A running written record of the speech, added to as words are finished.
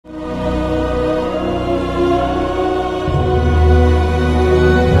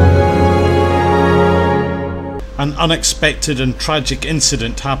An unexpected and tragic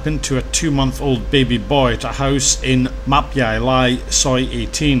incident happened to a 2-month-old baby boy at a house in Map Yai Lai, Soi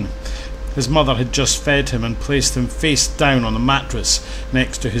 18. His mother had just fed him and placed him face down on the mattress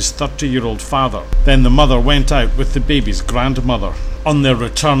next to his 30-year-old father. Then the mother went out with the baby's grandmother. On their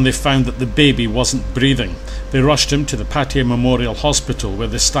return, they found that the baby wasn't breathing. They rushed him to the Pattaya Memorial Hospital, where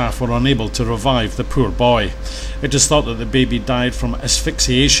the staff were unable to revive the poor boy. It is thought that the baby died from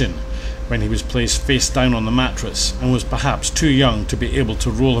asphyxiation when he was placed face down on the mattress and was perhaps too young to be able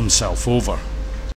to roll himself over.